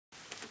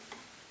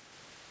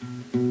You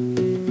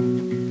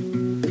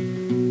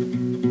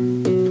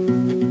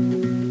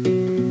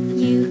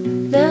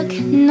look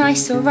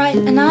nice, alright,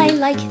 and I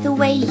like the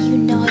way you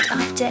nod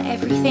after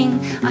everything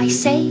I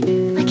say,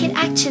 like it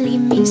actually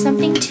means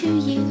something to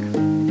you.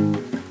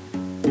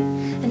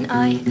 And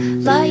I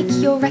like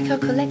your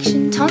record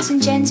collection, Tons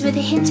and Jens with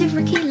a hint of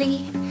Ricky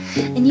Lee.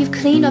 And you've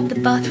cleaned up the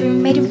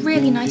bathroom, made a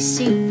really nice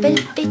soup, but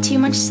a bit too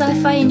much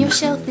sci-fi in your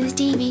shelf with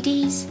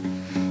DVDs.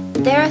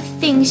 There are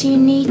things you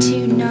need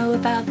to know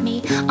about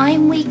me.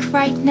 I'm weak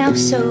right now,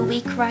 so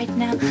weak right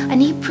now. I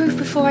need proof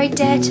before I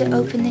dare to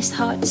open this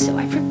heart, so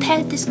I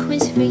prepared this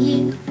quiz for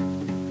you.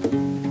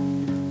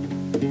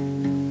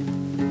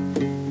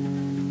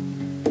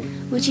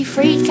 Would you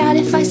freak out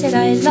if I said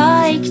I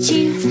liked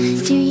you?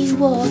 Do you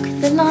walk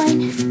the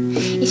line?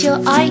 Is your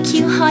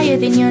IQ higher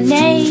than your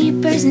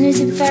neighbours, and is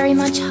it very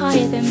much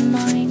higher than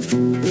mine?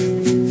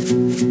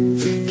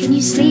 Can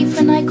you sleep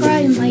when I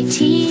grind my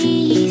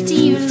teeth? Do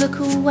you look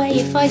away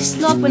if I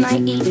slop when I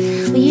eat?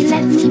 Will you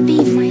let me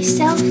be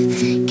myself?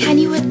 Can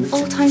you at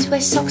all times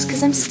wear socks,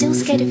 cause I'm still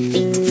scared of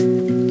feet?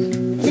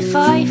 And if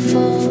I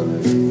fall,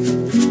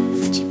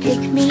 would you pick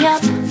me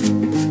up?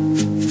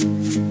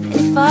 And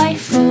if I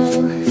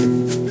fall,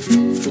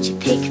 would you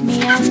pick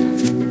me up?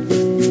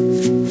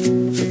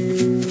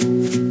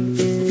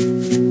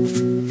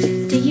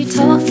 Do you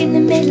talk in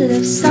the middle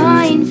of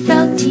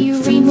Seinfeld? Do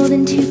you read more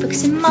than 2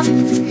 books a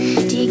month?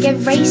 Do you get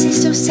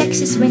racist or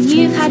sexist when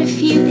you've had a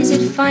few? Is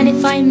it fine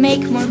if I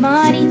make more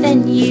money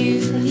than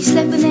you? Have you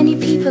slept with any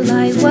people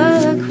I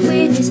work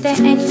with? Is there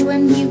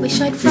anyone you wish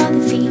I'd rather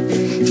be?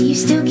 Do you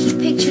still keep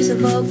pictures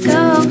of all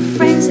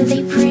girlfriends? Are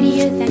they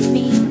prettier than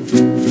me?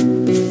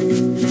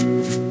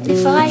 And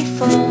if I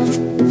fall,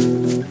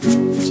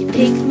 would you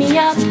pick me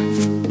up?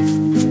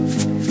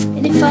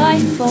 And if I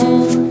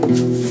fall,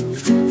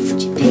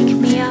 would you pick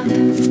me up?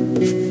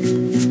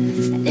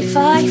 And if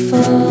I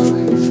fall,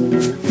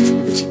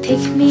 would you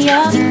pick me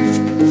up?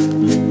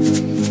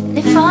 And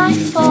if I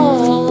fall,